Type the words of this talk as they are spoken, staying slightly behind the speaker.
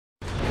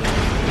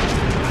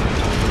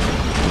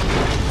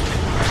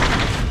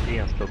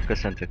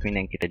köszöntök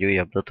mindenkit egy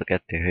újabb Dota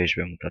 2 hős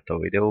bemutató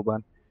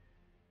videóban.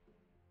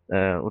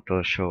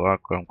 Utolsó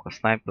alkalomkor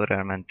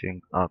sniperrel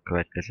mentünk, a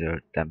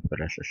következő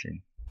Temper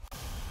Assassin.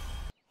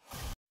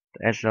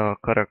 Ez a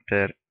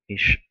karakter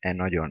is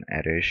nagyon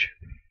erős,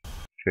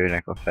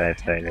 főleg a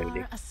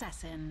felfejlődik.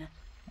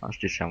 Azt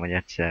hiszem, hogy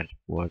egyszer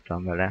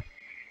voltam vele.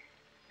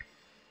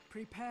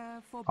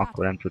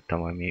 Akkor nem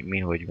tudtam, hogy mi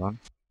hogy van.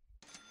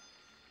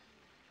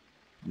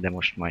 De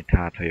most majd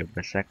ha jobb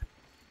leszek.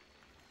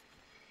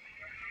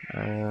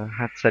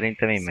 Hát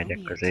szerintem én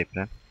megyek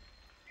középre.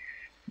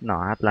 Na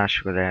hát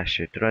lássuk az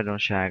első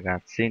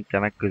tulajdonságát. Szinte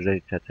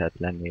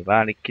megközelíthetetlenné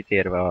válik,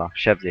 kitérve a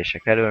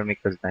sebzések elől,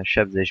 miközben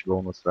sebzés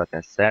bónuszra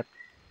tesz szert.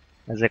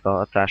 Ezek a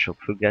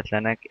hatások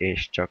függetlenek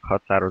és csak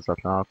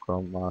határozatlan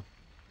alkalommal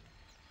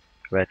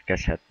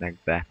következhetnek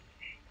be.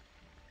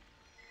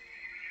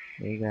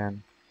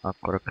 Igen,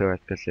 akkor a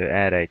következő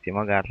elrejti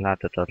magát,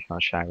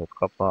 láthatatlanságot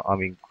kap,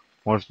 amíg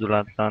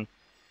mozdulatlan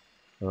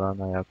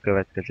van, a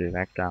következő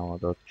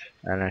megtámadott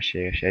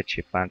ellenséges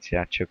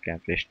egységpáncélját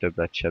csökkent és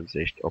többet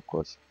sebzést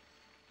okoz.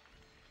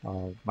 A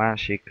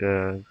másik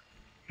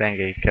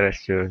pengéig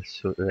keresztül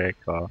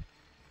szülik a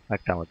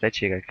megtámadott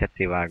egységek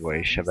kettévágva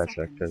és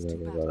sebezve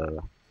közül.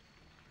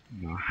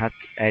 Na hát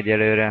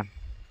egyelőre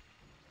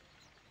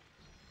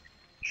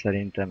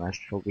szerintem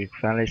ezt fogjuk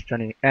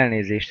fejleszteni.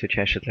 Elnézést,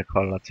 hogyha esetleg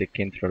hallatszik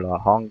kintről a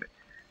hang,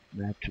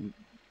 mert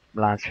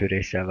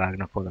láncfűrésszel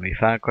vágnak valami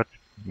fákat,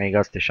 még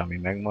azt is, ami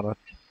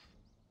megmaradt.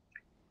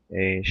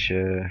 És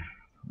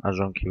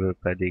azon kívül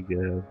pedig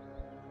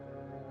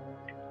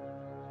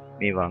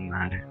mi van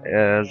már?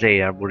 Az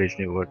éjjel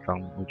bulizni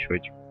voltam,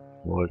 úgyhogy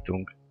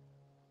voltunk.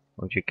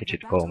 Úgyhogy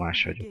kicsit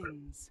kómás vagyok.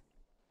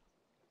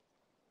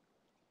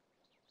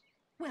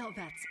 Well,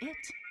 that's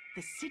it.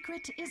 The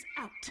secret is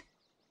out.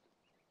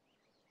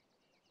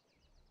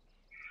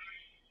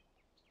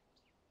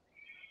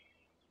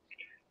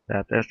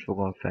 Tehát ezt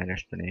fogom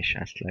fejleszteni, és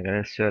ezt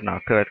legelőször. Na,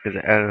 a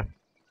következő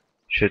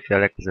süti a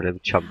legközelebbi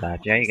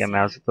csapdát. Ja igen,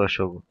 mert az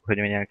utolsó, hogy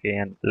mondják,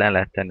 ilyen le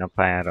lehet tenni a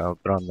pályára a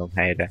random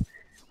helyre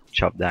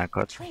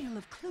csapdákat.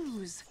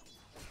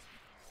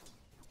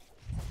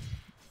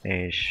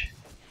 És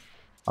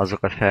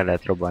azokat fel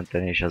lehet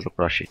robbantani, és azok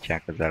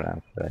lassítják az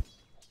ellenfelet.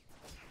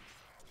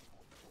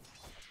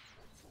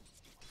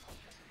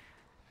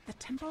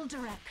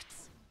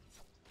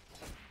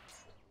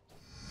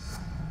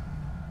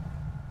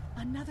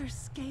 Another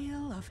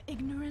scale of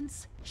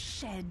ignorance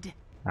shed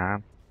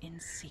in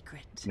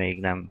secret. Még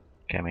nem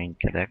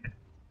keménykedek.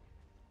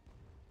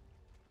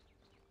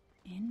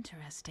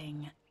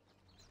 Interesting.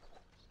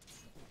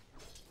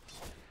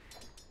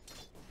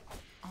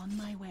 On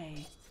my way.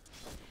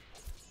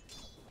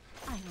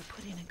 I will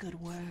put in a good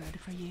word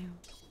for you.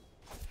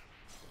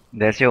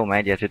 De ez jó,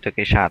 mert egyet ütök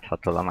és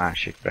áthatol a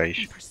másikra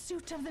is.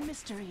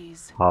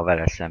 Ha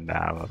vele szembe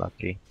áll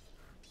valaki.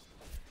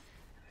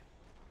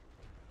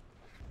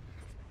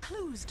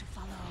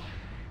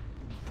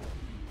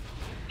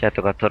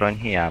 Tudjátok, a torony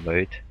hiába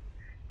üt.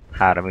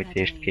 3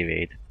 ütést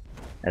kivéd.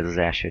 Ez az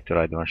első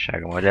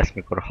tulajdonsága. Majd lesz,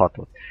 mikor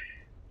 6-ot.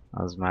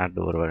 Az már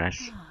durva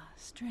lesz.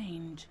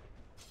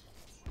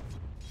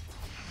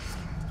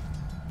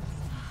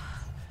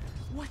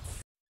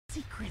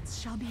 Secrets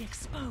shall be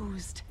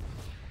exposed.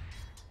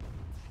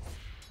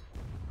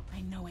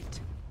 I know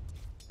it.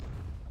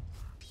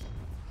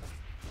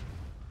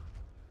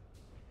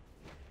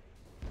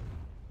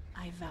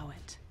 I vow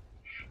it.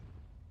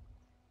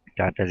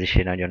 Tehát ez is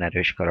egy nagyon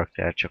erős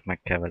karakter, csak meg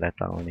kell vele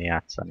tanulni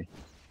játszani.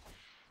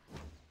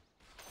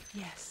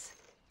 Yes.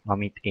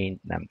 Amit én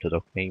nem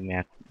tudok még,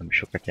 mert nem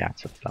sokat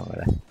játszottam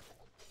vele.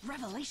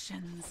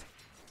 Revelations.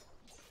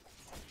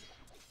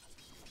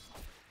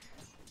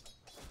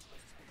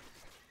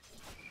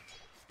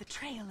 The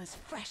trail is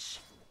fresh.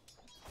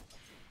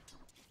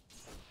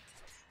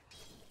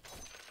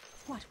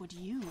 What would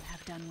you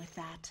have done with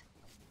that?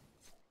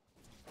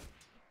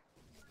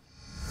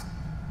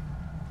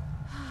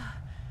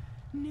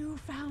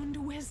 Newfound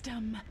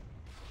wisdom.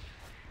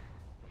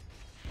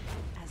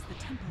 As the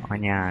temple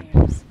Anyád.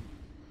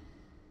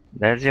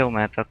 De ez jó,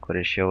 mert akkor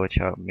is jó,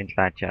 hogyha, mint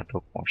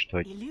látjátok most,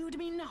 hogy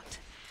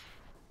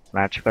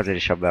már csak azért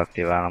is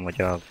beaktiválom,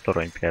 hogy a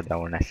torony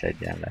például ne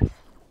szedjen le.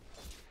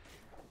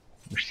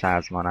 Most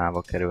 100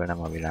 manába kerül, nem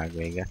a világ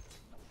vége.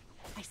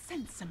 I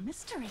sense some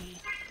mystery.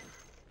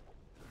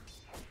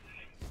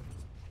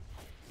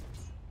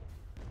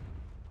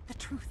 The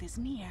truth is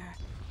near.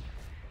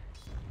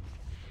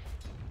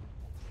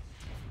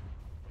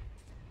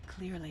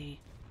 Clearly.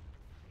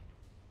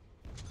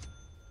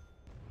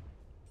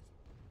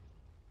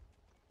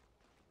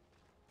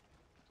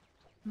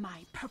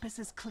 My purpose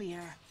is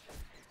clear.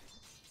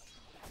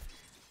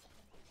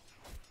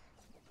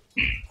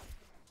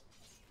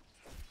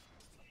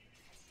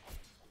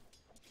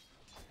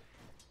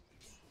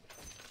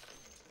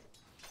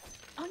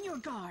 On your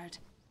guard.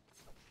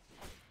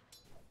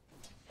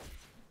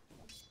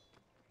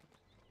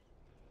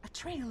 A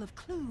trail of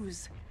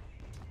clues.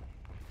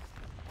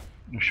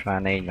 Most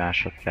már 4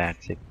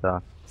 másodperc itt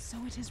a... So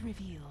it is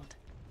revealed.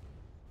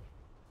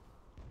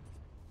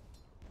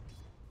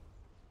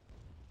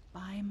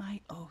 By By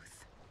my oath.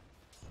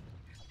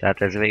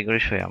 Tehát ez végül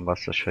is olyan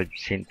basszus, hogy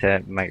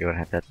szinte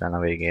megölhetetlen a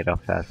végére, a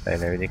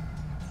felfejlődik.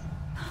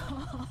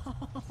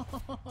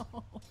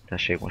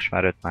 Tessék, most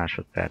már 5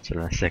 másodpercre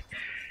leszek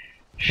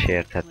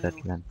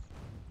sérthetetlen.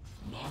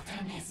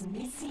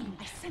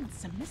 I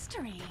sense a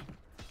mystery.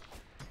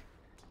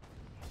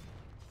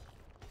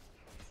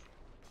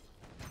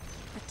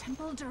 The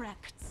temple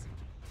directs.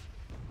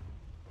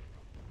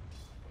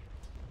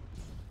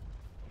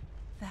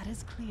 That is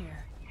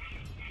clear.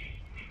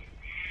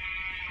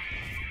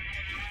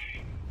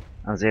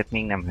 Azért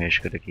még nem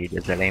hősködök így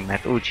az elején,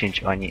 mert úgy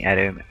sincs annyi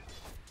erőm,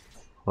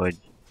 hogy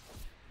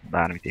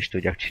bármit is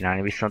tudjak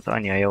csinálni, viszont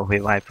annyi a jó,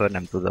 hogy Viper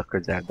nem tud a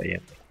közelbe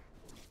jönni.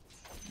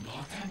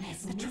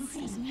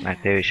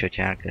 Mert ő is,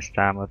 hogyha elkezd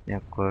támadni,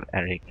 akkor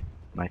elég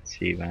nagy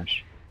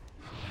szívás.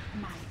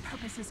 My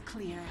purpose is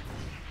clear.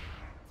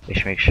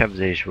 És még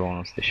sebzés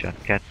bónuszt is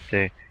ad.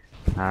 2,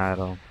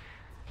 3,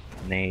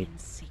 4. In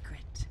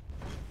secret.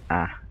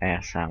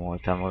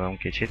 Elszámoltam magam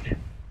kicsit.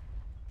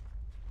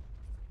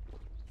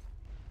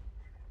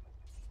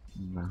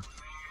 Na,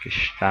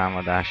 kis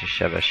támadási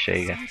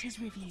sebessége. Sight is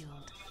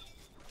revealed.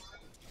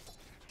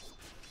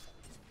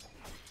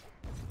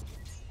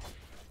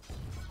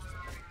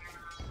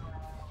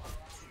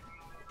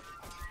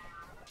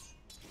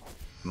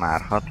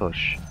 Már 6-os?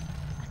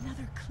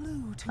 Another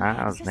clue to my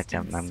Az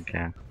nekem existence. nem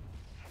kell.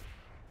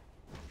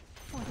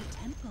 For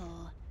the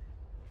temple.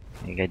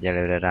 Még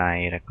egyelőre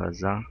ráérek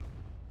azzal.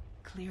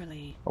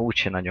 Clearly.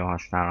 Úgyse nagyon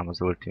használom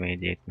az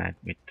ultimate-ét,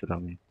 mert mit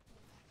tudom én.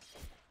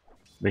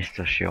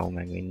 Biztos jó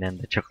meg minden,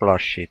 de csak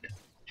lassít.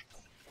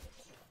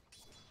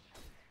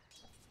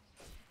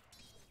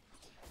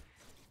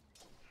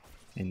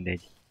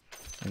 Mindegy.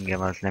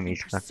 Engem az nem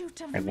izgat.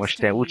 Meg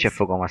most úgyse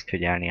fogom azt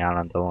figyelni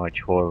állandóan, hogy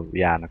hol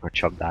járnak a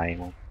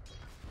csapdáimon.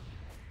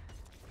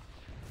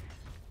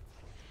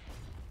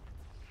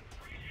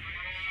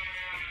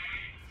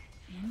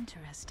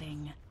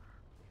 Interesting.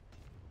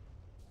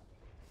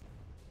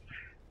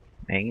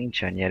 Még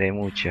nincs annyi erőm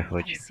úgyse,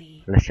 hogy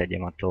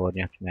leszedjem a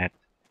tornyot, mert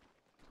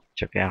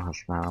csak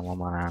elhasználom a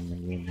manám, meg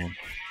mindent.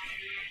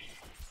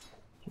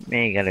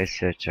 Még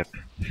először csak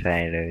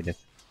fejlődök.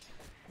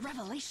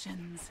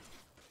 Revelations.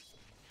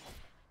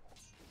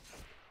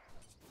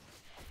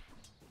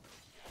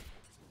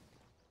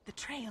 The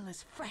trail is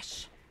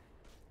fresh.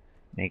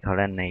 Még ha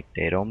lenne itt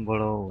egy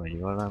romboló, vagy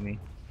valami.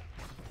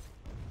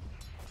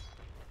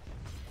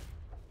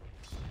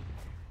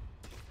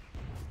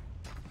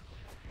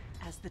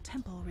 As the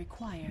temple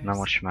requires. Na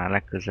most már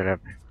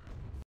legközelebb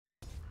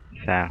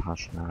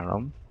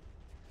felhasználom.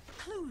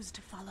 Clues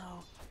to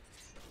follow.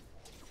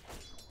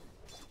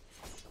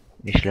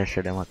 És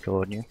leszedem a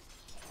tornyot.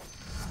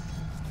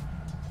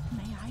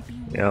 May I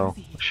be Jó,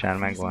 worthy most már of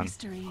these megvan.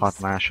 mysteries. 6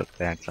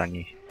 másodperc,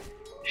 annyi.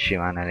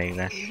 Simán elég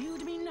lesz.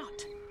 Elude me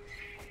not.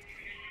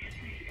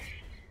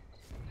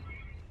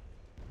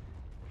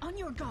 On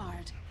your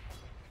guard.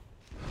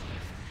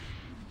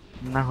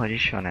 Na, hogy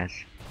is van ez?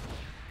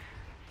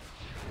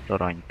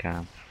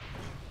 Toronykám.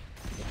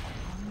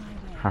 On my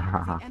way.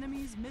 Hahaha. The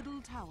enemy's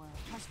middle tower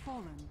has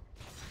fallen.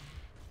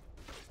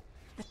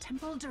 The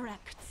temple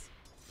directs.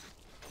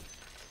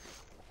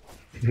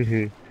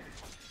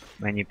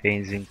 Mennyi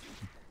pénzünk?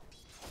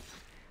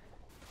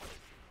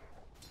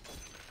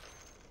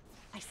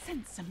 I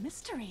sense a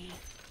mystery.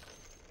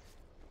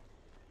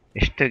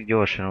 És tök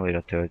gyorsan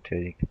újra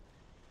töltődik.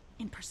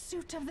 In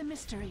pursuit of the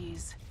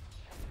mysteries.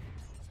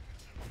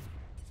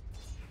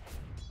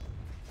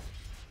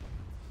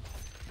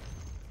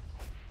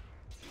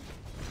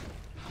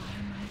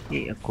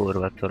 Jé, a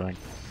kurva torony.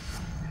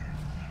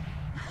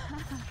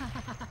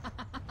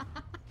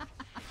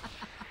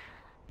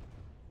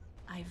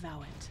 I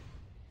vow it.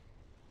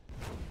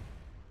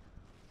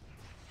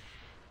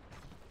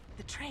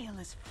 The trail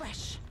is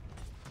fresh.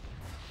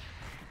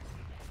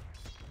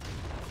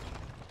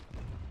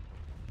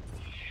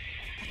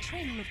 A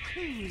trail of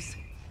clues.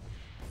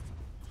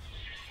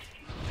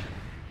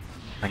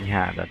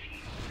 Anyádat.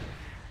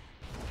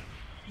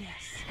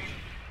 Yes.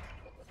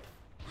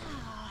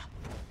 Ah.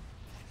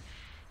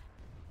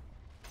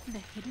 The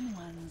hidden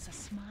ones a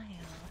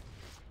smile.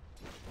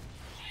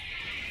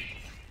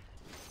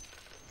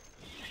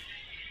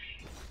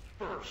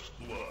 First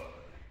blood.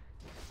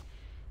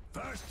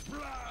 First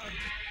blood.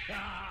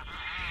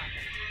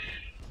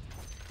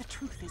 The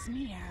truth is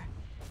near.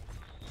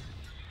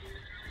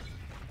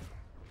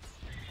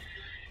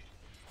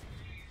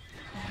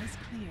 That is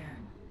clear.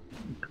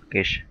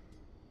 Kis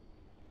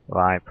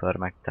Viper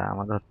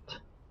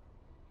megtámadott.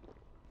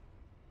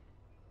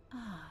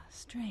 Ah,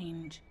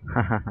 strange.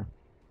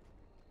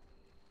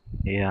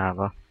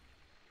 Hiába.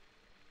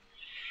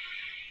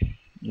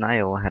 Na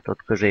jó, hát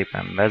ott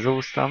középen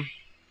bezúztam.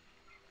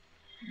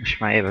 És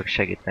már jövök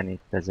segíteni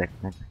itt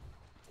ezeknek.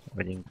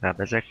 Vagy inkább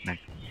ezeknek.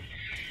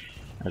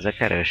 Ezek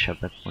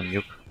erősebbek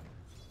mondjuk.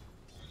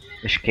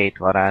 És 2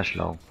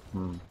 varázsló.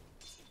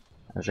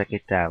 Ezek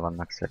itt el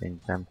vannak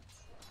szerintem.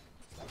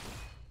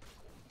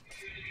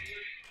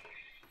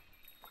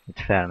 Itt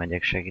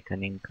felmegyek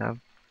segíteni inkább.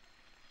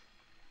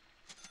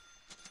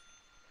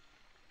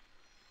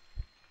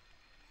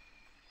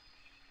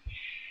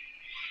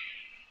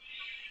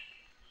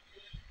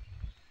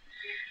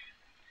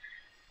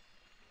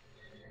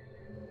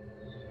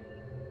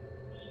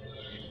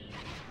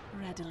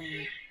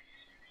 Readily.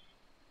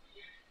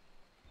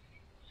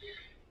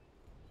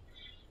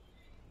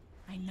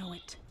 I know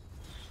it.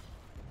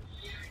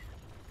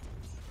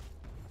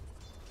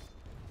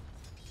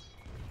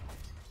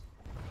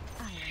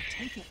 I'll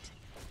take it.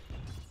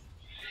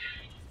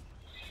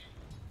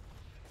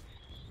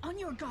 On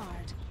your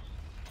guard.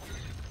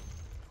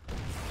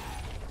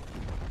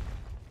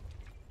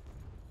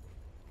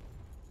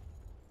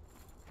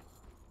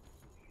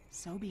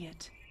 So be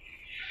it.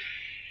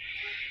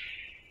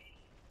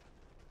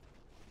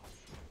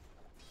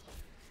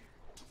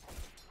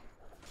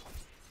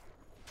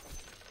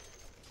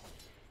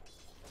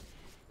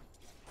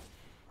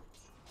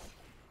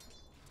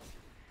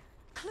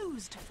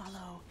 Clues to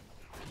follow.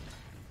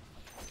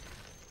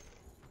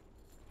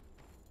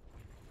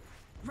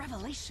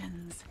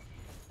 Revelations.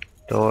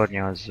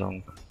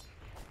 Tornyozzunk.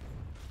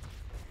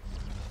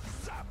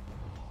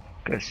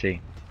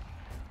 Köszi.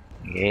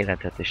 Még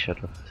életet is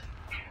adott.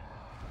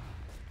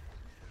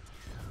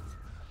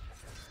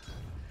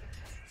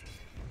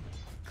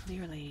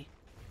 Clearly.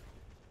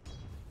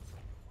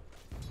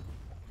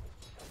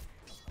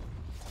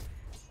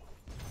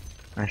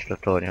 Ezt a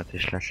tornyot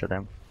is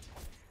leszedem.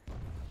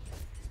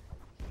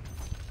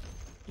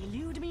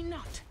 Elude me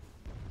not.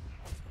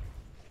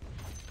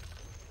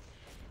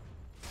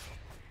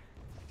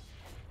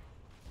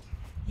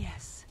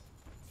 Yes.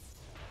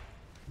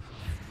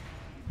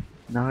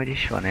 Na, hogy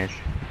is van ez?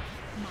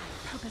 My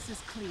purpose is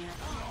clear.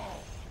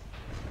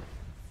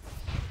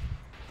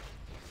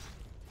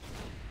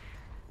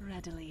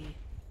 Readily.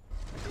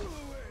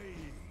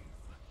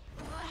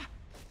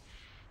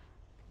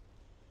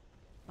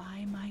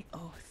 By my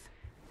oath.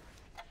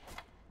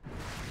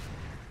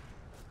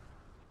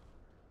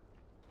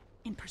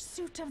 In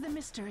pursuit of the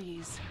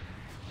mysteries.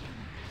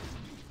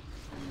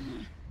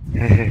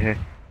 The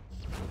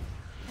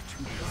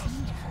truth is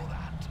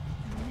near.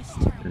 The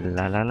mystery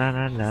La la la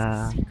la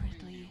la.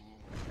 secretly.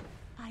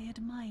 I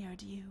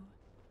admired you.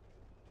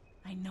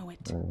 I know it.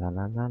 La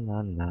la la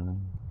la la.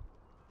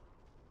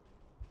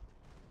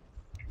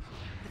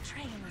 The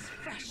trail is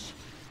fresh.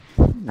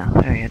 Na,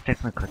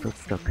 jöjjetek meg, ha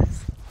tudtok.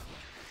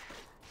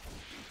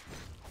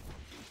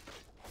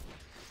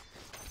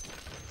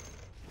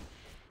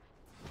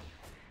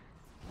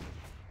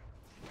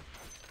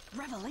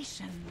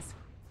 Revelations.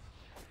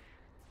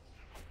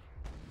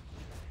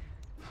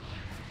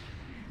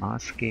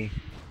 Maszki.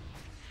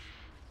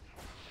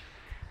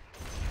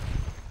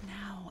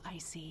 Now I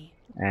see.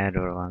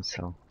 Erről van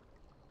szó.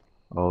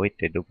 Ó, itt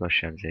egy dupla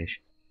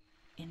sebzés.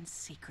 In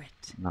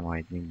secret. Na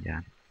majd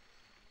mindjárt.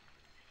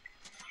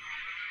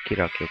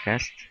 Kirakjuk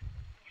ezt.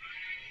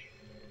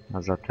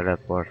 Haza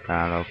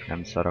teleportálok,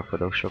 nem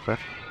szarakodok sokat.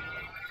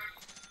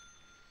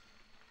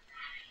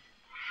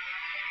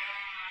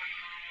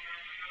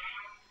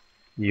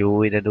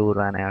 Jó, ide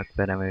durván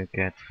elverem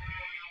őket.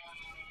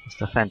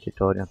 Ezt a fenti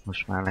tornyot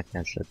most már le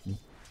kell szedni.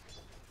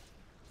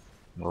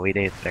 Ó, ide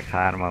jöttek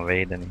hárman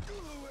védeni.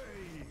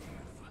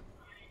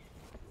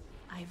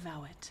 I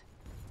vow it.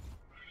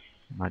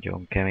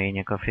 Nagyon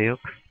kemények a fiúk.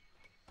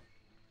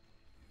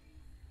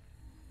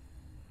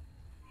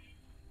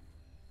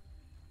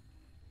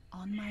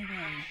 On my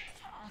way.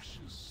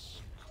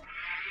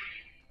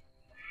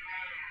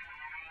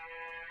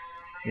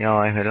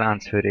 Jaj, hogy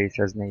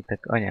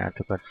láncfőrészeznétek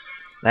anyátokat.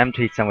 Nem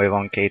hiszem, hogy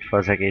van két fa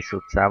az egész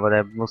utcában,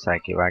 de muszáj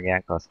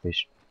kivágják azt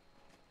is.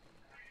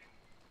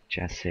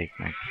 Csesszék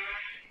meg.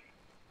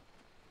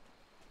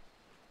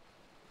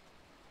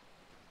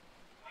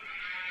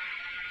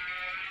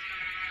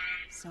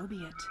 So be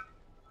it.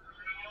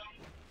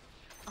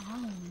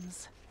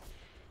 Arms.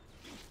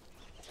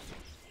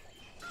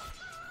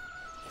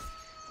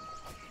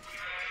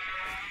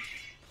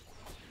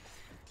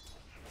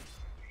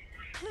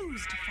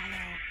 Clues to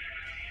follow.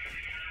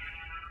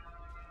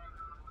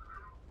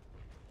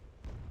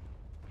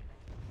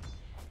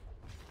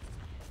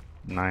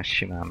 Na, ez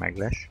simán meg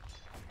lesz.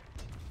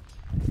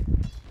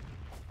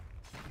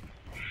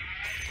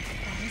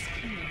 That is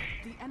clear.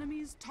 The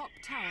enemy's top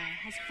tower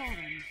has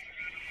fallen.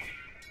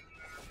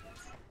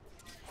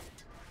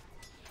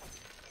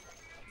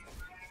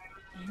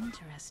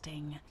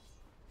 Interesting.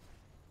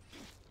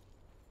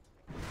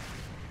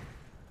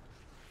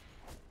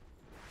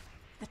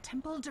 The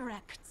temple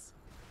directs.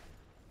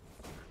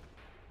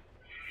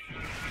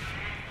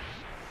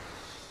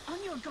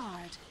 On your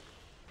guard.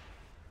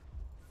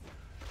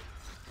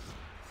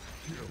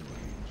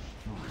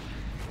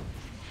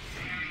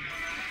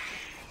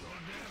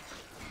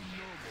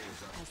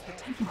 As the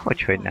temple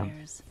Hogy nem.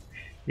 requires.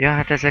 Ja,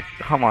 hát ezek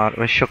hamar,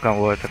 vagy sokan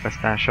voltak,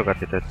 aztán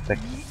sokat ütöttek.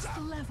 Next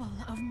level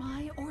of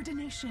my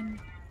ordination.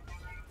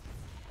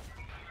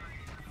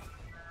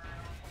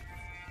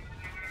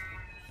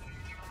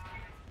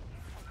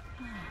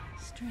 Ah,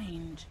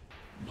 strange.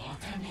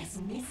 Nathan is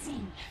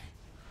missing.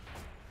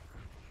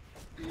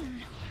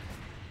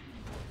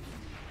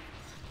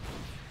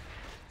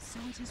 So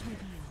it is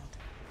revealed.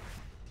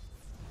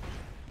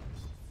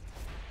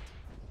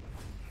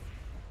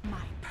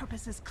 My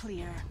purpose is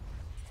clear.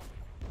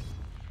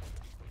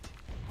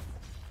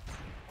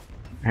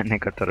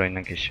 Ennek a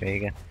toronynak is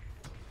vége.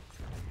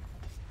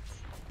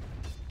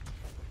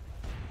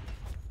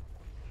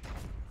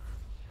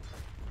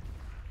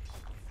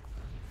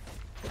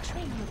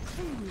 trail of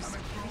clues.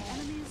 The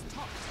enemy's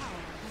top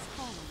tower has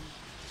fallen.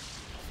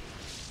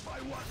 By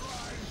what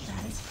right?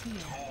 That is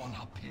clear. Torn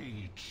a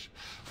page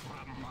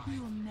from my...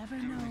 You'll never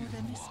know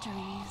the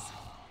mysteries.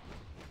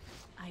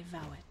 I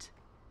vow it.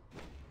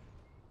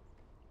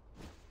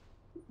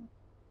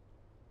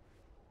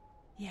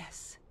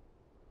 Yes.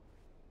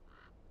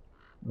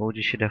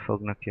 Úgyis ide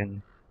fognak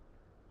jönni.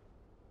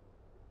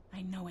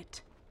 I know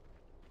it.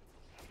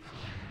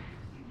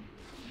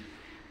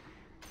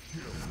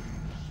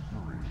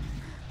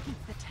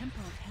 The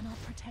temple cannot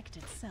protect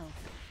itself.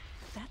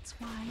 That's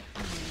why I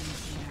am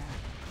here.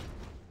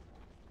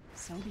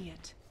 So be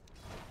it.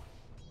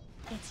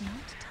 It's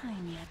not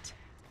time yet.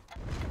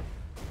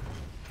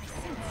 I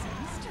sense a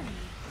mystery.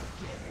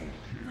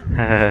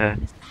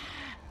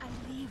 I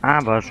leave Á,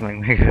 the bazd temple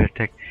meg,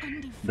 megöltek.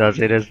 De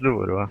azért ez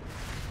undefeated. durva.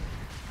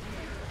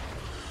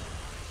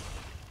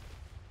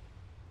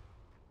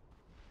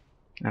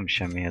 Nem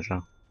semmi ez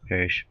a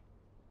hős.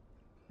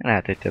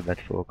 Lehet, hogy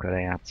többet fogok vele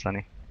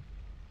játszani.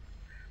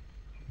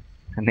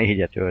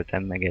 4-et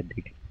öltem meg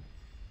eddig.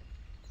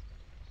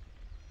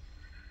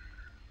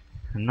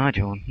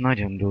 Nagyon,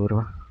 nagyon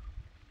durva.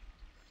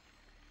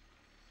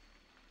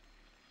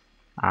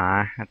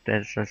 Hát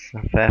ezt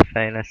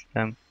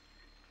felfejlesztem,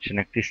 és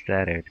ennek tiszta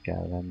erőt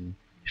kell venni.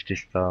 És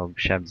tiszta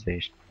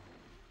sebzést.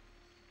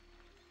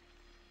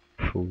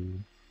 Fú.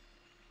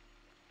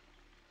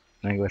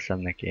 Megveszem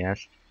neki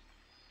ezt.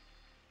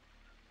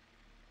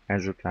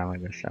 Ezután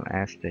megveszem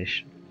ezt,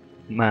 és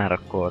már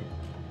akkor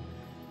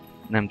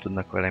nem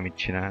tudnak vele mit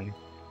csinálni.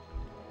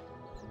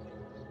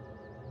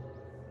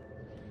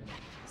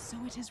 So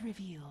it is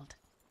revealed.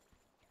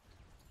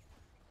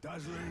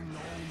 Dazzling no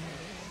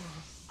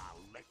more.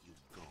 I'll let you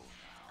go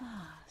now.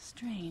 Ah,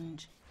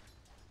 strange.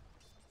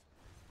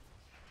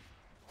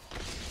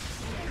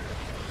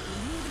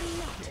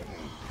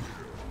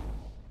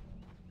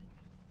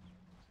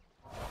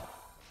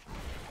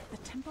 The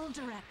temple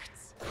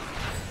directs.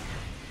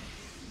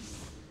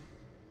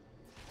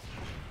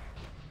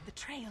 The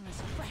trail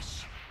is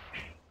fresh.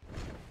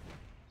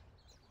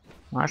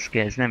 Maszki,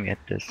 ez nem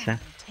jött össze.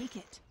 Take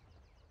it.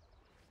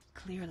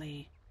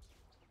 Clearly.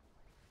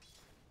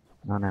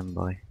 Na nem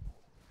baj.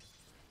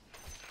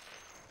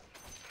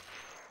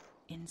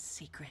 In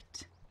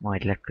secret.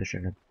 Majd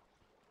legközelebb.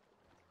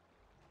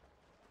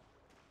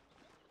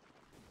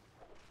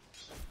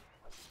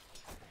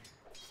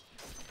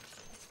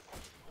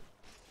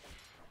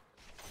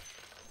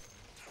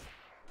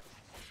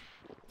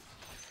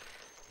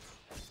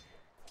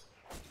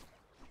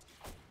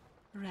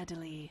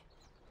 Readily.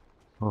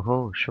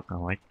 Ohó, sokan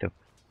vagytok.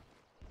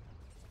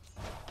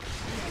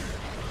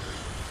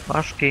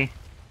 Maszki!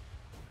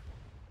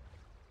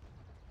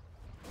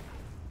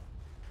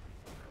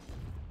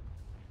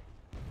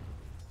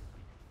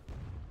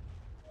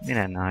 Mi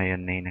lenne, ha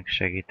jönnének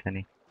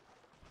segíteni?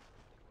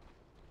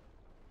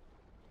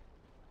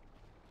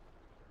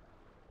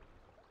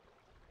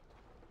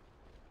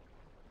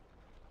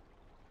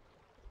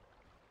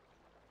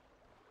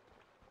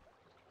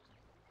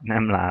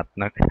 Nem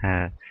látnak.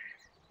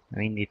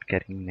 Mind itt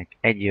keringnek.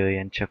 Egy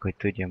jöjjön csak, hogy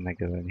tudjon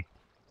megölni.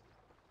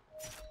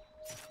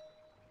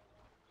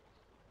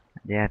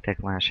 Gyertek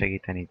már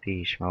segíteni ti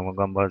is, ma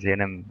magamban azért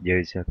nem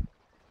győzök.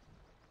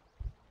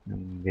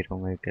 Nem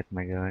bírom őket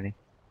megölni.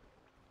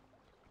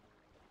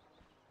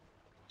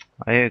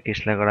 Ha ők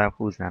is legalább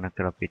húznának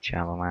el a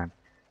picsába már.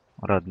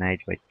 Maradna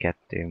egy vagy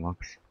kettő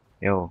max.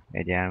 Jó,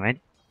 egy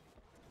elmegy.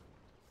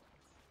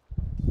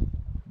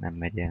 Nem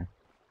megy el.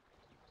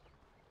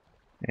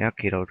 Ja,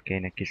 kirót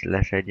kéne is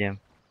leszedjem.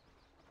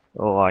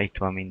 Ó, itt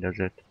van mind az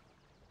 5.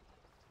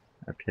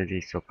 Hát ez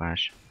így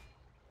szopás.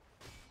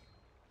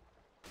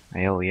 Na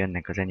jó,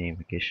 jönnek az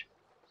enyémek is.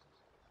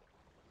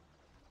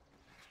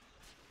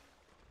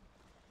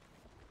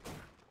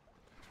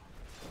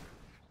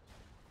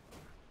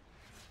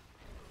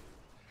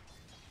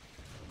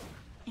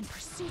 In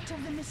pursuit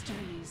of the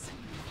mysteries.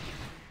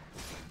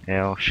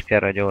 Jó,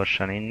 skera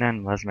gyorsan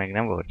innen, az meg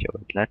nem volt jó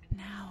ötlet.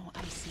 Now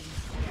I see.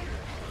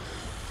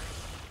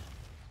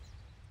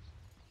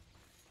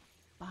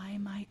 By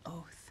my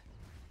oath.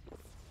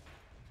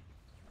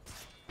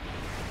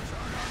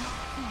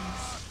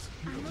 Thanks.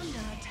 I'm under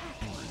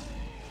attack.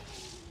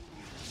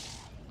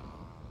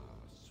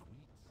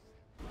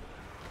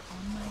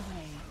 On my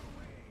way.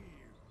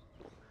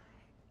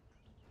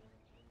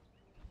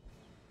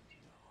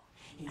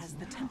 As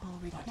the temple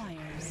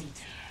requires.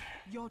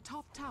 Your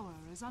top tower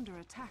is under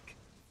attack.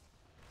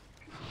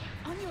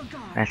 On your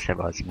guard. Esze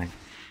bazd meg.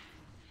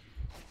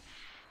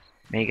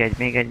 Még egy,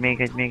 még egy,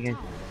 még egy, még egy.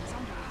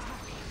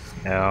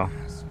 Jó. Ha,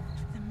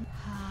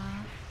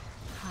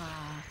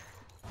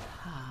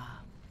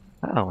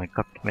 ha. Ó, majd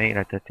kaptam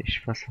életet is,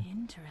 faszom.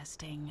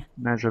 Interesting.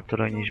 Na ez a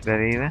torony Your is top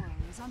bevéve. tower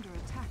is under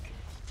attack.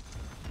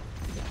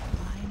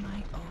 By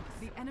my oath.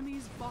 The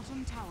enemy's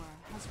bottom tower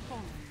has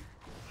fallen.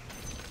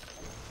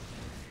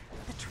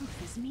 The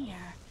truth is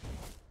near.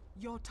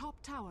 Your top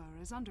tower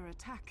is under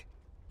attack.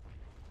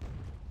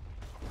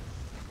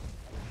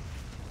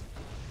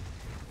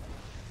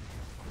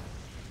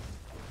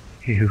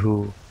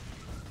 Hú.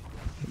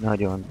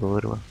 Nagyon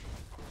durva.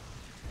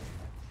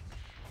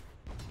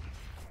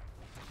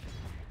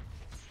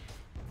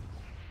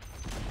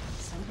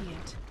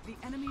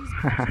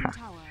 bottom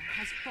tower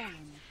has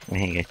fallen.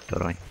 Még egy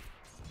torony.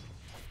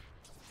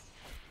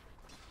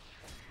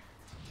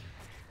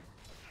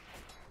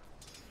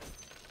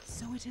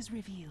 So it is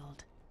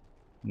revealed.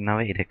 Na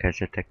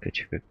védekezzetek,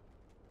 köcsögök.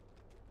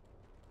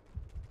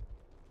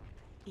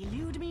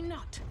 Elude me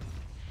not.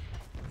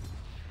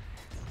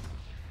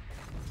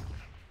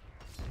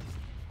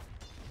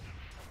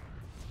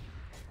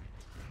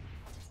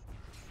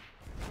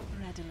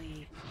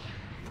 Readily.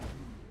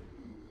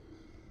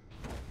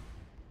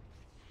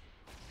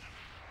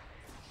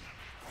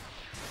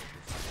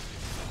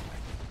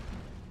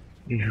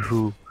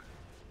 Juhú.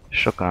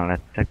 Sokan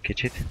lettek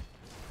kicsit.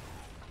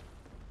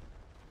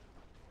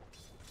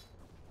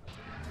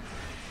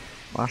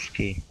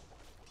 Baszki.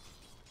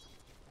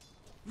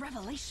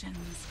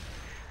 Revelations.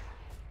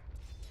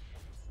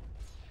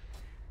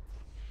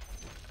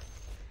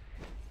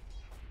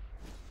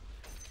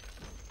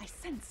 I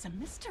sense some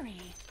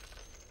mystery.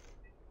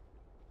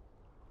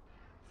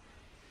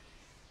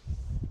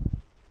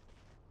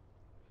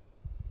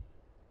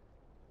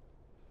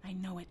 I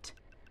know it.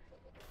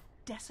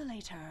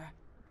 Desolator.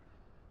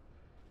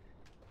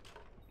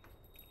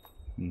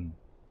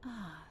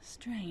 Ah,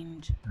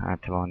 strange.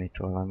 Hát van itt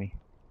valami.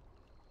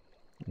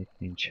 Itt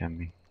nincs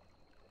semmi.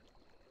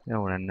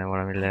 Jó lenne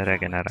valami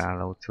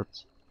leregeneráló cucc.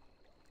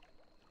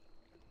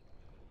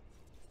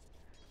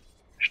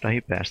 Most a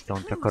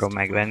Hyperstone-t akarom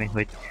megvenni,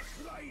 hogy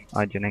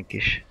adjon egy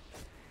kis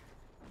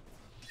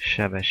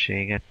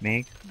sebességet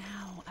még.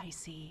 Now I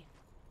see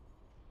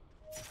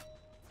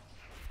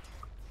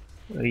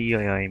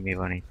Jajjaj, mi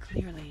van itt?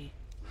 clearly.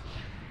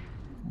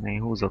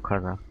 Én húzok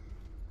haza.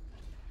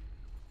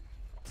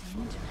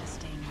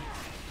 Interesting.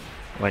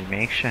 Vagy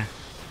mégse?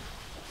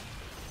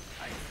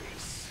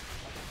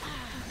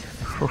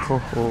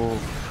 Hohoho.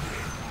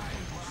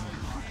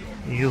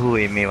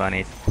 Júj, mi van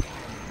itt?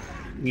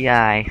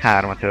 Jáj,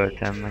 3-at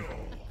öltem meg.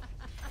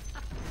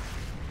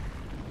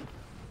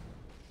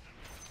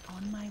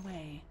 On my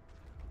way.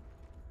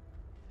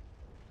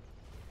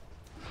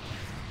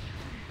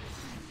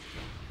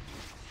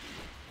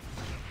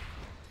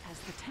 As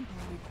the temple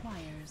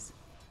requires.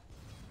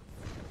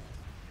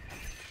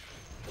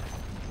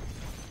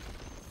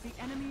 The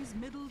enemy's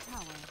middle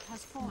tower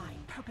has My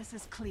fallen. purpose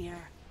is clear.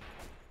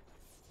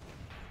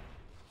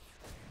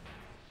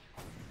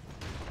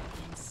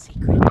 In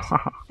secret.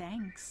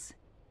 Thanks.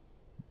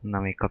 Na,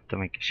 még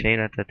kaptam egy kis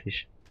életet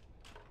is.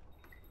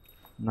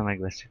 Na,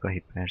 megveszük a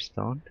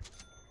Hyperstone-t.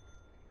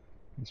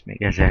 Ez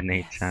még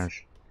 1400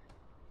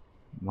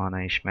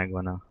 mana is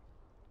megvan a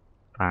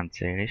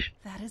páncél is.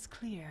 That is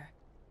clear.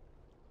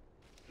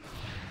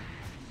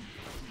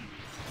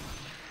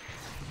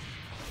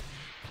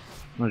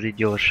 Az így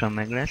gyorsan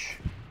meg lesz.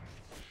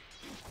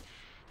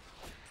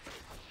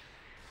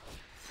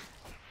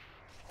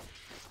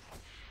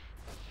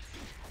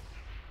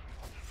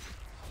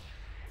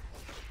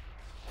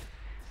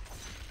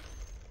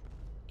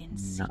 In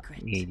Na,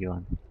 secret. így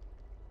van.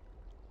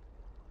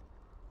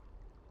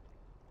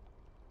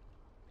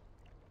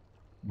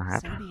 Na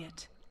hát, So be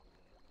it.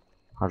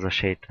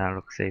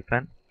 hazasétálok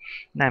szépen.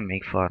 Nem,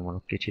 még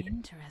farmolok kicsit.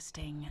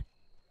 Interesting.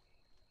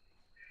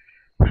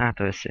 Hát,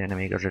 ha összejönne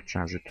még az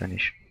 550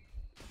 is.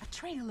 A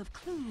trail of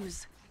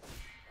clues.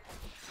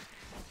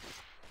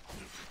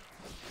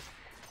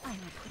 I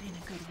will put in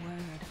a good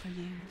word for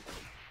you.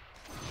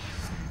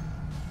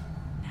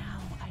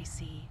 Now I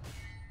see.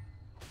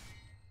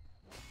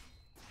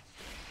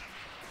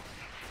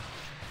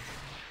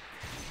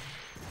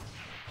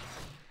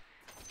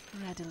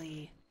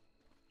 Readily.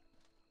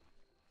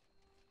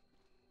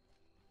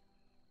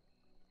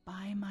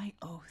 By my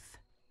oath,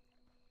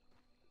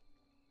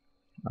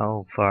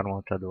 Ó,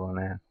 farmoltad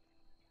volna el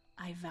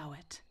I vow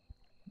it.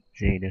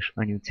 az édes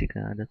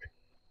anyucikádat.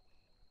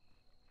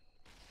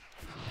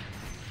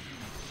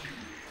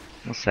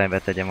 Muszáj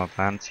betegyem a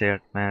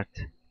páncélt, mert...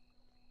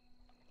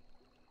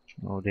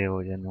 Ó, de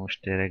hogy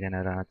most egy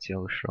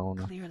regenerációs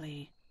róna.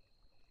 Clearly.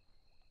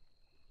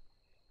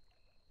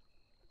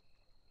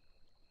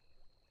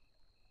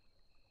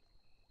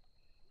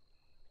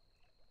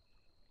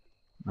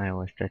 Na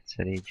jó, ezt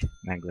egyszer így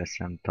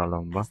megveszem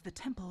talomba. As the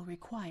temple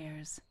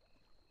requires.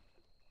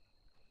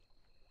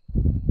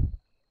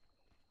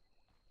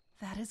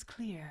 That is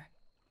clear.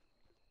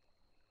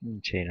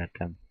 Nincs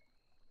életem.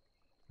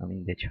 Na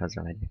mindegy,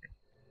 hazamegyek.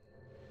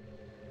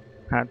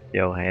 Hát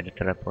jó helyre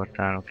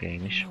teleportálok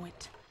én I is. know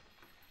it.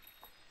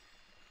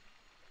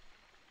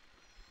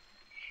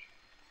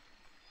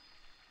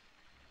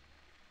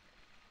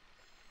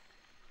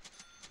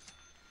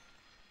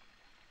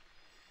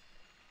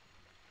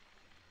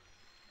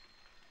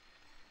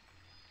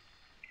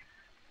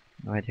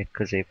 Megyek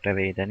középre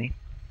védeni.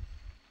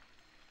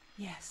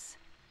 Yes.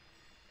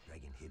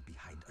 Dragon hid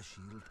behind a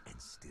shield, and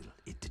still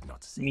it did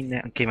not save.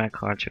 Mindenki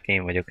meghal, csak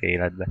én vagyok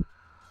életben.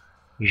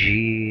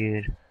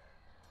 Zsír.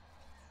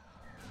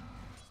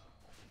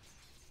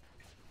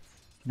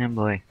 Nem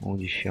baj,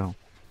 úgyis jó.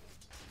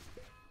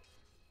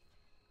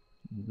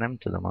 Nem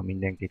tudom, ha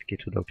mindenkit ki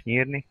tudok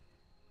nyírni,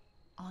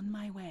 On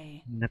my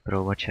way. de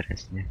próba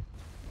cseresznye.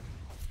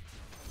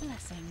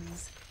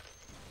 Blessings.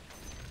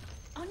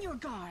 On your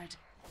guard.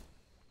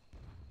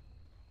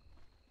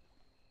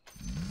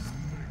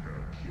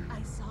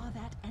 I saw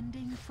that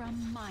ending from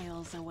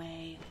miles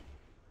away.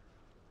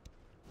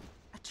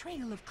 A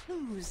trail of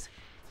clues.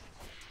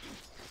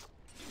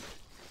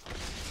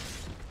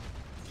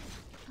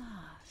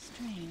 Ah,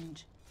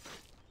 strange.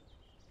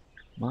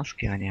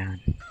 Maszki anyád.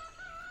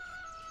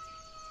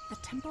 The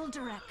temple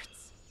directs.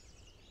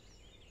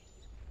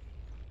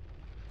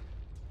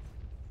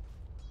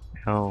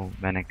 Jó,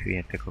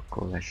 meneküljetek,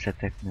 akkor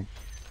veszetek meg.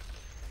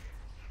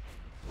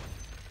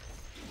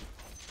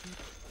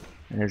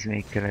 Ez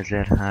még kell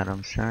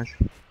 1300.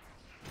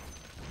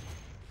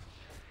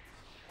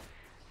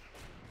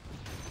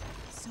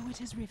 So it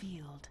is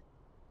revealed.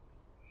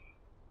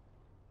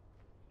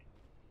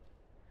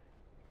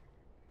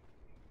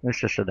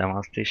 Összeszedem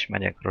azt is,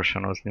 megyek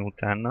rosonozni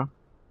utána.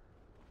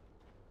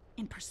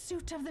 In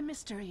pursuit of the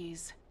mysteries.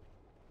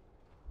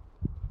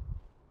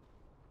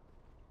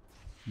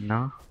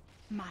 Na,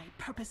 My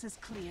purpose is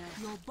clear.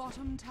 Your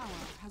bottom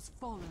tower has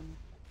fallen.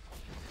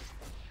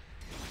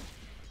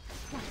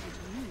 What would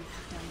you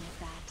have done with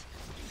that?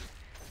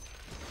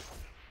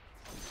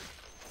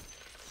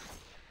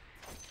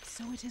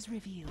 So it is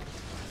revealed.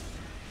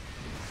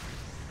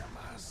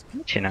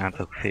 mit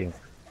csináltok, fiúk?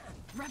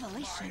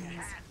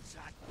 Revelations.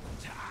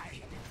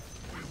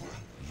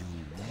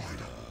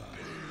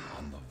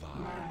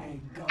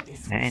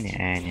 Ennyi,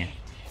 ennyi.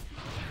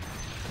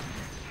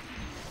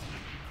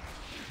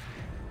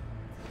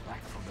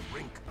 Back from the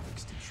brink of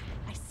extinction.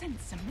 I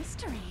sense some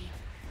mystery.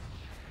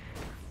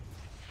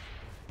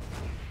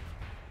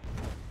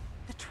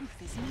 The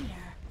truth is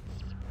near.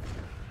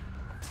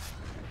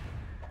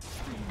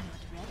 I'm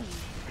not ready.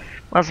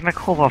 Az meg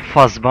hova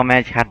faszba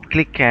megy? Hát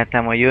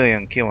klikkeltem, hogy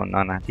jöjjön ki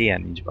onnan, hát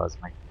ilyen nincs, bazd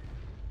meg.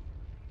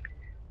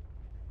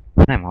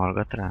 Nem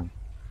hallgat rám.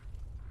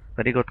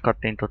 Pedig ott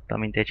kattintottam,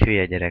 mint egy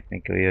hülye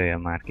gyereknek, hogy jöjjön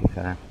már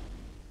kifele.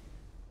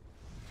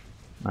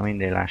 Na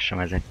mindegy, lássam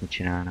ezek mit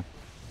csinálnak.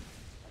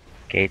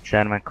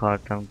 Kétszer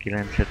meghaltam,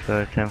 9-et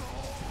öltem.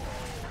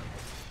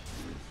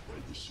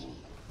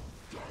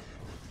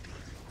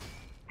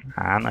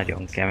 Á,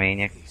 nagyon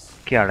kemények.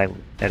 Ki a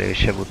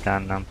legerősebb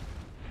utánam?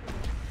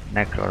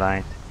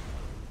 Necrolite.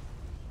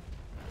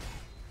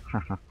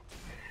 Haha.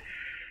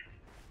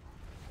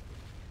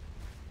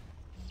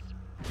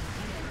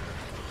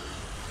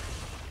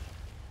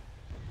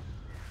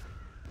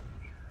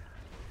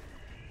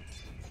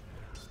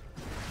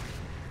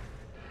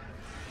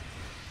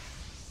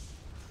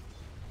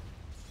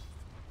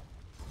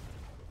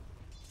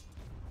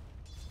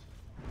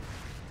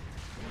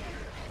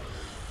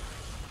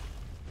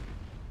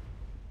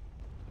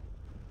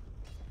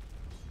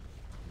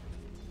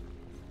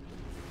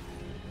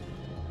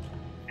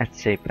 Ezt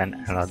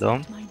szépen eladom,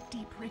 My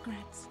deep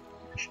regrets.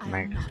 ezt I'll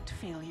meg not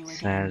fail you again.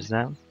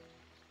 szerzem,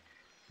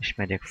 és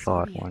megyek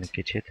farmolni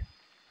kicsit.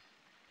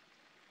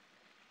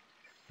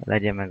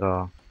 Legyen meg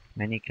a...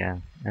 mennyi kell?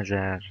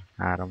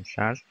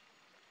 1300.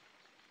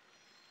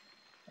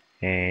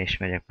 És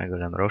megyek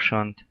megölöm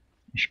Rosont,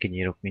 és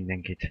kinyírok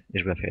mindenkit,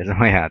 és befejezem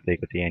a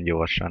játékot ilyen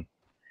gyorsan.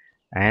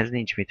 Ehhez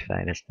nincs mit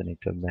fejleszteni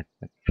többet,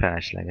 meg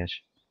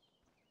felesleges.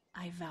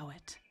 I vow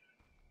it.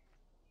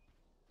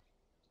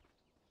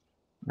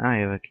 Na,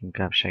 jövök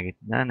inkább segít,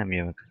 de nem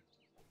jövök.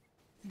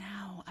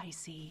 Now I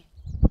see.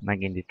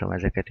 Megindítom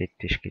ezeket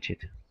itt is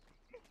kicsit.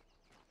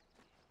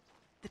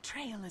 The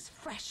trail is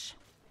fresh.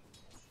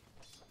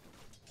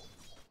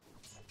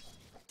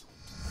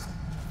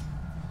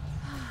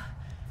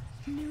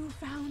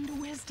 Newfound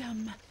wisdom.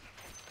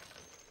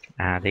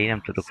 Á, de én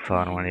nem tudok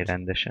farmolni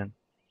rendesen.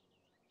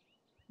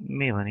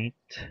 Mi van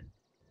itt?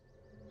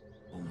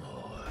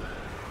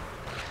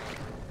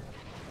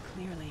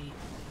 Clearly.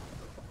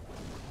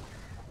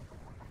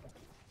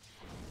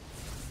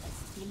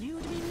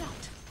 Elude me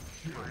not.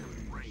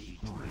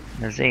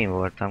 Ez én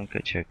voltam,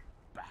 köcsög.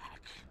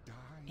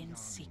 In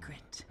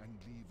secret.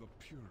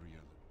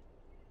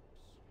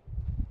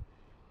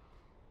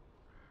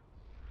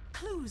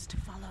 Clues to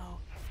follow.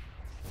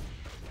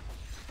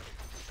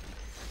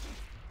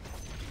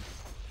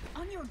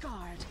 On your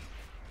guard.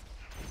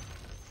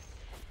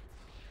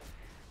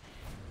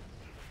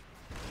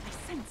 I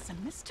sense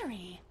some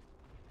mystery.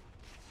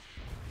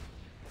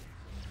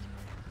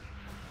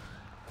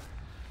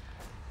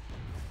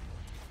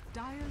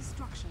 Dire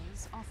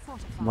structures are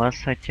fortified.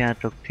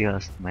 Basszhatjátok ti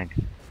azt meg.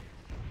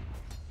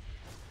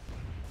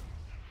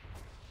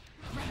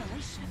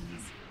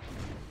 Revelations.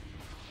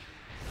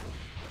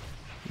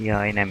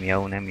 Jaj, nem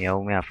jó, nem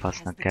jó, mi a As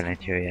fasznak the kellett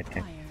temple jöjjetek.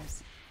 requires.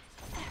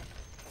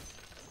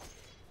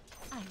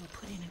 I will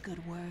put in a good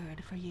word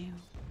for you.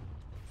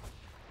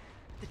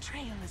 The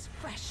trail is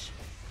fresh.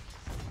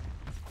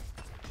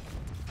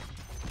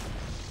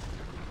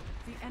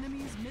 The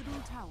enemy's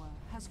middle tower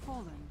has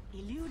fallen.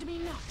 Elude me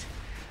not.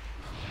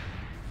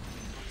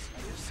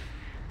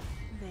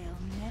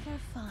 They'll never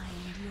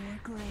find your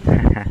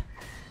grave.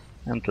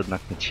 Nem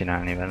tudnak mit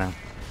csinálni velem.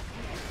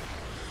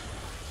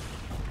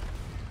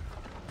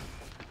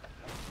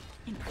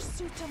 In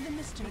pursuit of the The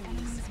mysteries.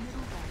 enemy's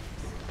middle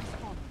barracks has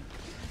fallen.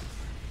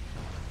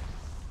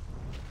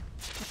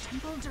 The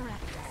temple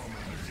directs.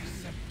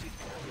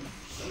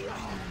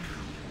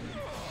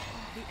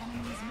 The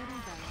enemy's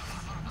middle barracks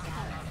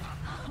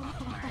has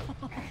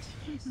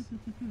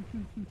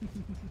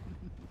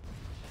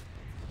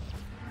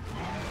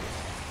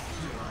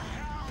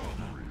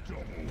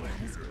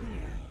That is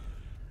clear.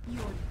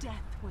 Your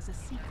death was a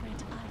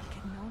secret I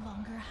can no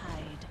longer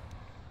hide.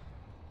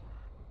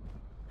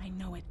 I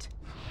know it.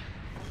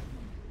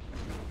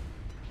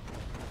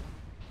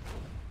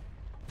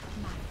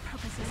 My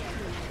purpose is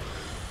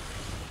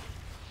clear.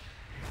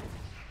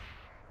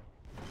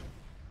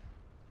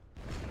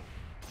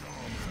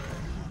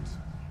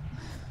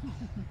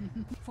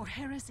 For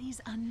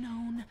heresies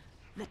unknown,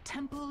 the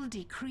temple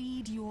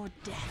decreed your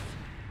death.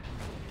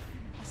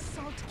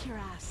 Assault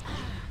Kiras.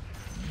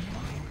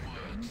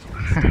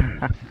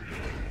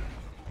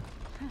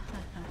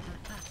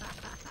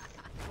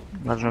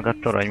 Az meg a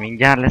torony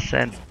mindjárt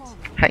leszed.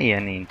 Hát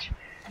ilyen nincs.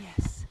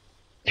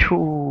 Yes.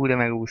 Hú, de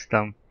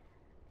megúsztam.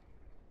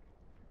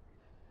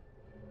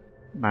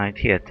 Na, itt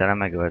hirtelen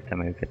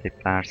megöltem őket egy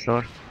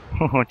párszor.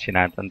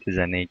 Csináltam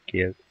 14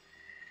 killt.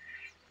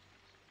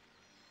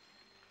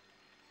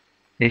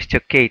 És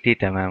csak 2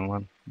 itemem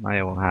van. Na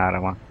jó,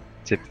 3 a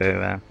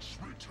cipővel.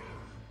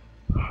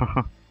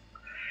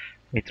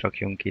 Mit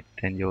rakjunk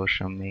itten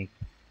gyorsan még?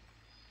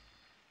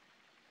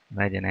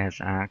 Legyen ez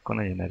akkor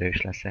nagyon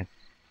erős leszek.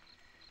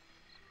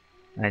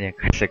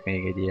 Veszek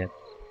még egy ilyet.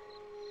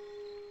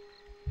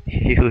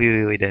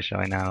 Jó, de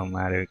sajnálom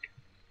már ők.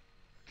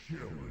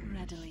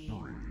 Readily.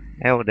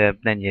 Jó, de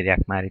ne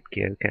nyírják már itt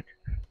ki őket.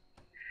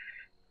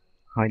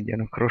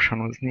 Hagyjanak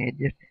rosanozni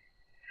egyet.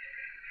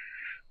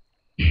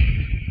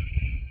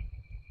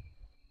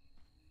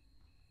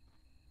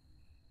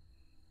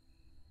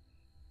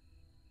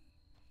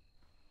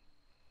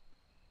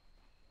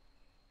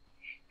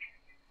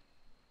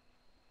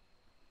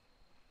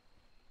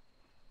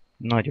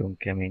 Nagyon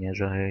kemény ez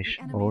a hős.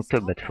 The Ó, enemy's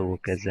többet top fogok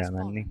barracks ezzel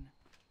has menni. fallen.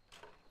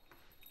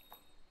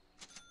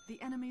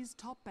 The enemy's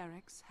top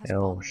barracks has Jó,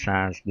 fallen.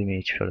 100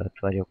 damage fölött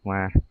vagyok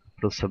már.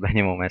 Plusz ha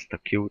benyomom ezt a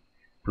Q-t,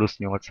 plusz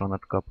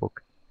 80-at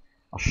kapok.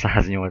 A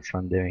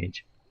 180 damage.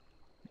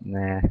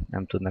 Ne,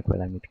 nem tudnak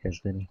vele mit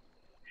kezdeni.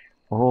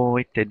 Ó,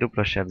 itt egy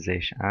dupla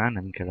sebzés. Á,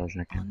 nem kell az On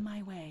nekem.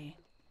 my way.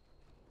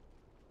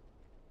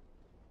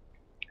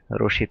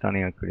 Rosita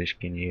nélkül is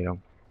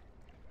kinyírom.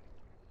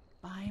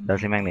 By De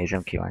azért my megnézem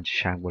oath.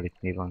 kíváncsiságból, itt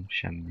mi van,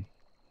 semmi.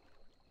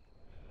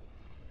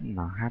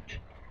 Na hát,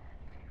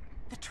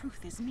 The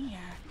truth is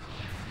near.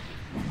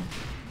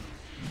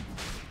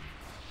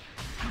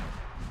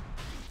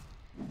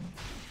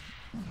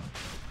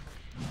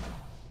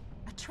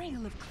 A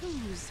trail of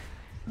clues.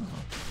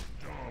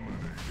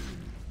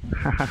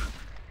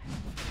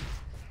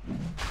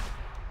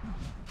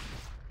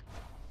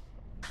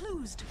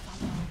 Clues to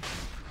follow.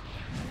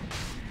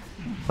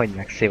 hogy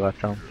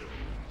megszivatom.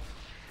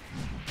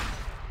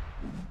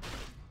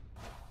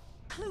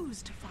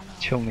 Clues to follow.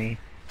 Csumi.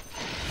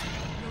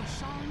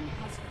 Roshan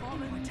has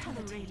fallen to the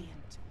Immortality.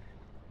 radiant.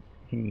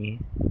 Hi.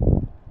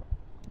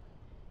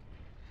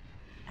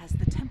 As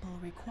the temple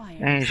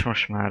requires. És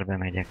most már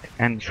bemegyek.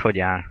 Ez hogy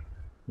áll?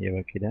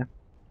 Jövök ide.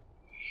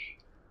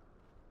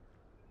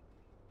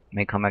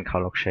 Még ha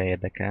meghalok se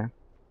érdekel.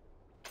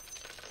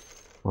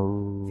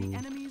 Ó, The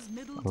enemy's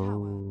middle Oh.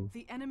 tower.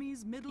 The enemy's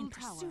middle In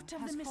tower pursuit of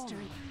has the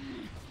mystery.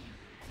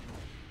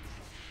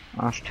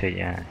 fallen. azt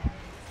figyel.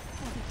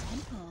 For the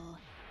temple.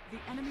 The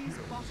enemy's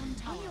bottom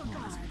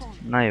tower has fallen.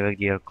 Na jövök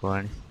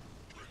gyilkolni.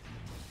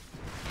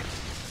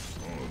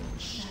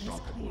 That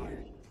is clear.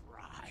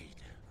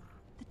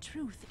 The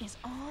truth is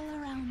all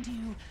around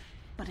you,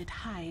 but it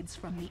hides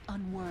from the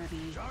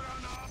unworthy.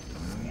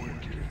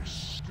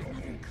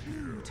 Another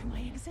clue to my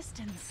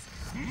existence.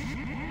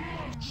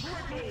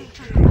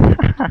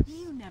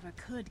 You never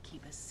could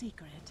keep a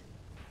secret.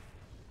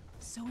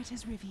 So it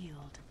is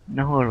revealed.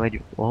 Na hol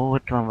vagy? Ó,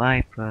 ott van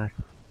Viper.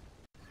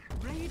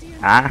 Radiant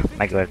Á, victory.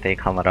 megölték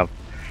hamarabb.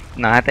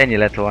 Na hát ennyi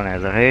lett volna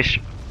ez a hős.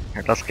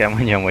 Hát azt kell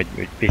mondjam,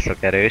 hogy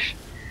piszok erős.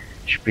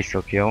 És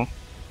piszok jó.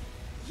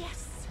 Yes!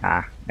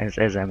 Á,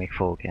 ezzel még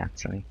fogok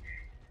játszani.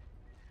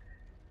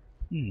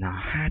 Na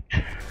hát,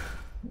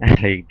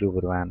 elég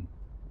durván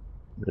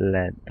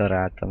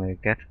ledaráltam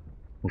őket.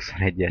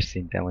 21-es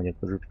szinten vagyok,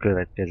 az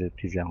következő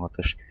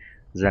 16-os.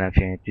 Az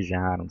ellenfél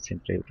 13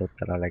 szintre jutott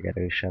el a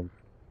legerősebb.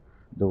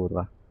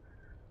 Durva.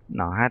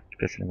 Na hát,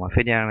 köszönöm a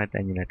figyelmet,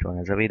 ennyi lett volna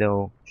ez a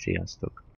videó. Sziasztok!